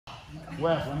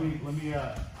Wes, let me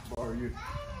borrow you.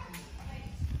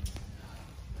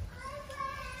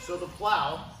 So the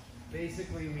plow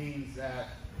basically means that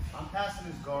I'm passing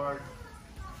this guard.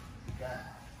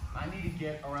 That I need to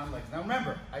get around legs. Now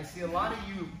remember, I see a lot of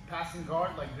you passing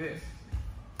guard like this.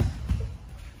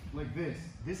 Like this.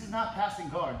 This is not passing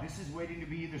guard. This is waiting to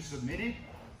be either submitted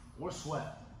or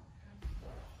swept.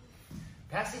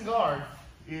 Passing guard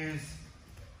is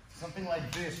something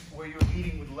like this, where you're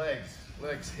leading with legs.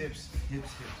 Legs, hips,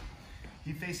 hips, hips.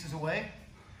 He faces away.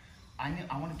 I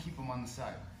want to keep him on the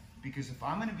side. Because if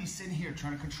I'm going to be sitting here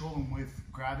trying to control him with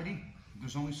gravity,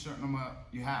 there's only a certain amount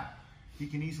you have. He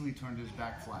can easily turn to his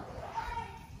back flat.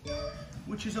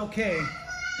 Which is okay,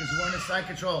 because we're in a side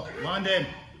control. London.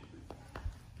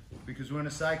 Because we're in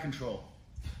a side control.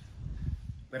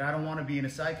 But I don't want to be in a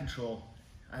side control.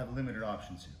 I have limited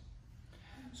options here.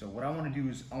 So what I want to do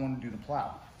is I want to do the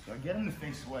plow. So I get him to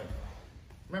face away.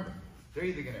 Remember, they're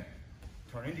either going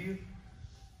to turn into you,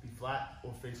 be flat,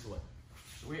 or face away.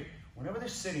 So whenever they're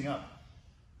sitting up,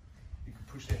 you can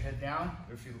push their head down,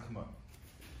 their feet will come up.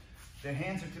 Their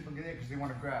hands are typically there because they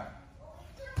want to grab.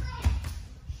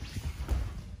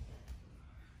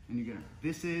 And you're gonna,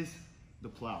 this is the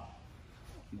plow.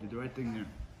 You did the right thing there.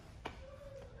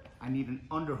 I need an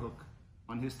underhook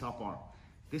on his top arm.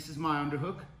 This is my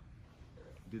underhook.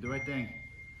 You did the right thing.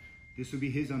 This would be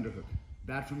his underhook.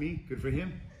 Bad for me, good for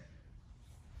him,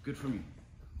 good for me.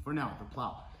 For now, the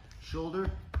plow. Shoulder,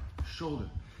 shoulder.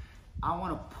 I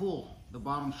want to pull the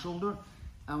bottom shoulder.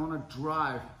 I want to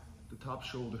drive the top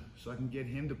shoulder so I can get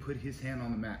him to put his hand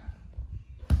on the mat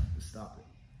to stop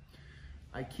it.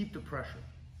 I keep the pressure,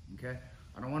 okay?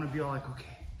 I don't want to be all like,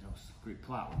 okay, that was a great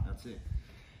plow, that's it.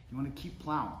 You want to keep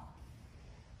plowing.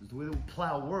 Because the way the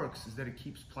plow works is that it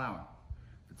keeps plowing.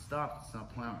 If it stops, it's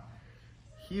not plowing.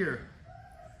 Here,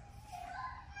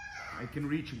 I can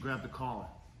reach and grab the collar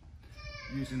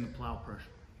using the plow pressure.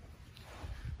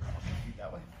 Feet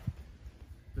that way.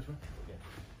 This way? Yeah.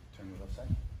 Turn to the left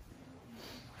side.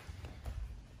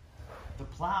 The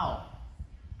plow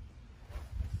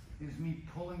is me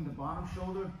pulling the bottom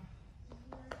shoulder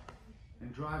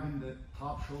and driving the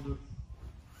top shoulder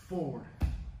forward.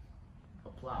 A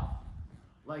plow.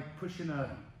 Like pushing a,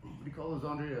 what do you call those,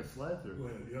 Andre, a sled?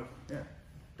 Or? Yeah. Yeah.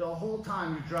 The whole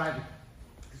time you're driving.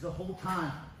 Because the whole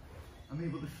time I'm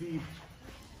able to feed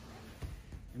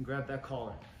and grab that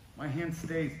collar. My hand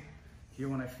stays here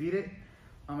when I feed it.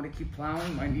 I'm going to keep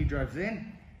plowing. My knee drives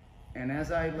in. And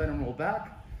as I let him roll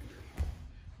back,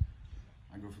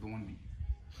 I go for the 1B.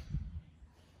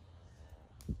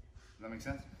 Does that make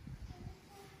sense?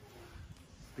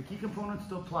 The key components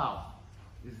to a plow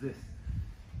is this.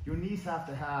 Your knees have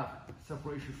to have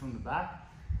separation from the back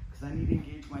because I need to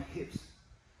engage my hips.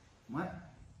 My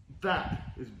back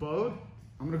is bowed.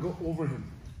 I'm going to go over him.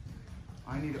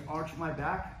 I need to arch my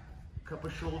back, cup a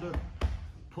shoulder,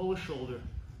 pull a shoulder.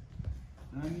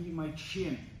 And I need my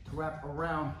chin to wrap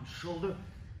around his shoulder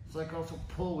so I can also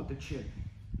pull with the chin.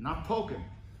 Not poking,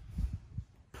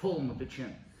 pull him with the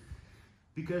chin.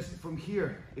 Because from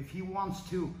here, if he wants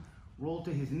to roll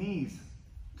to his knees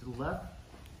to the left,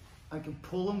 I can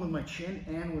pull him with my chin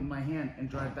and with my hand and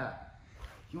drive back.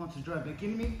 If he wants to drive back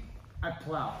into me, I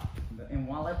plow. And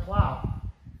while I plow,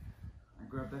 I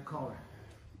grab that collar,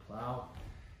 plow.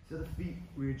 To the feet,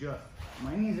 readjust.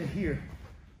 My knees are here.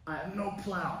 I have no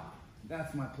plow.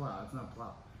 That's my plow, it's not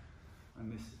plow. I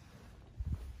missed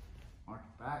it. Arch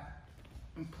back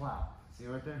and plow. See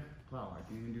right there? Plow, I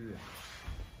can even do this.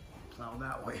 Plow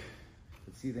that way.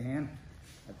 Let's see the hand?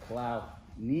 I plow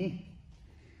knee.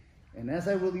 And as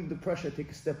I relieve the pressure, I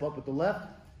take a step up with the left,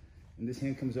 and this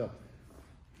hand comes up.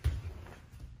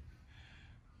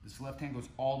 This left hand goes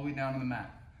all the way down to the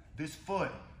mat. This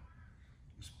foot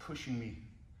is pushing me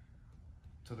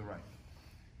to the right.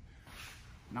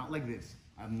 Not like this.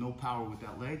 I have no power with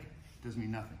that leg. It does me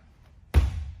nothing.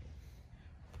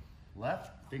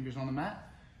 Left, fingers on the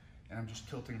mat, and I'm just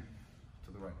tilting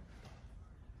to the right.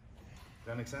 Does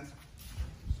that make sense?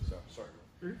 So, sorry.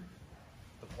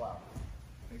 The plow.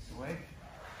 Face away.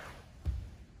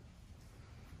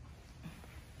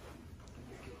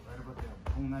 Right about there.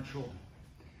 Pulling that shoulder.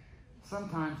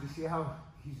 Sometimes you see how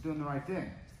he's doing the right thing.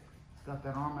 He's got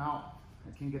that arm out.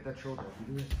 I can't get that shoulder. I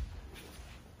can do it.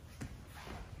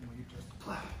 Readjust the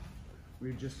plow.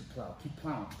 Readjust the plow. Keep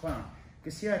plowing, plowing.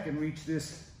 Because here I can reach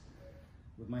this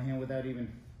with my hand without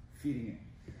even feeding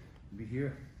it. Be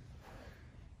here.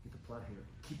 Get the plow here.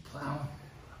 Keep plowing.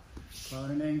 Plow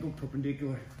at an angle,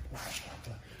 perpendicular.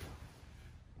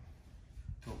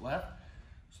 Tilt left.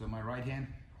 So my right hand,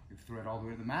 you thread all the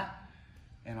way to the mat.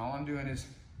 And all I'm doing is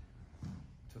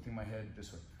tilting my head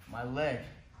this way. My leg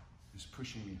is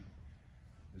pushing me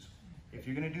this way. if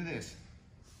you're gonna do this,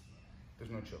 there's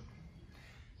no choke.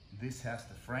 This has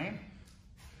to frame,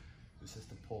 this has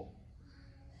to pull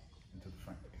into the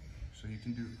frame. So you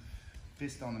can do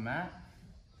fist on the mat,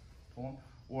 pull,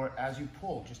 or as you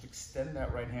pull, just extend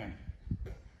that right hand.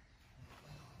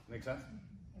 Make sense?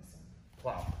 Yes, sir.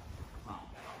 Plow. Plow,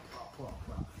 plow, plow,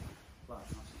 plow, plow.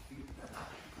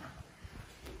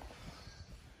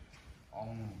 All in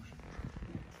one motion.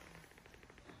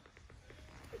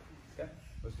 Okay,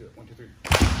 let's do it. 1, 2, 3.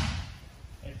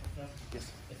 Hey, Professor,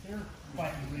 Yes. if they're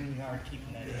fighting really hard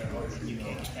keeping that air and you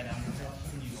can't get that on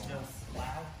yourself, can you still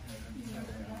plow?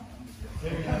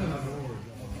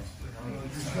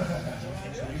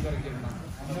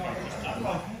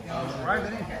 Drive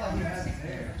it in.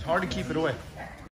 It's hard to keep it away.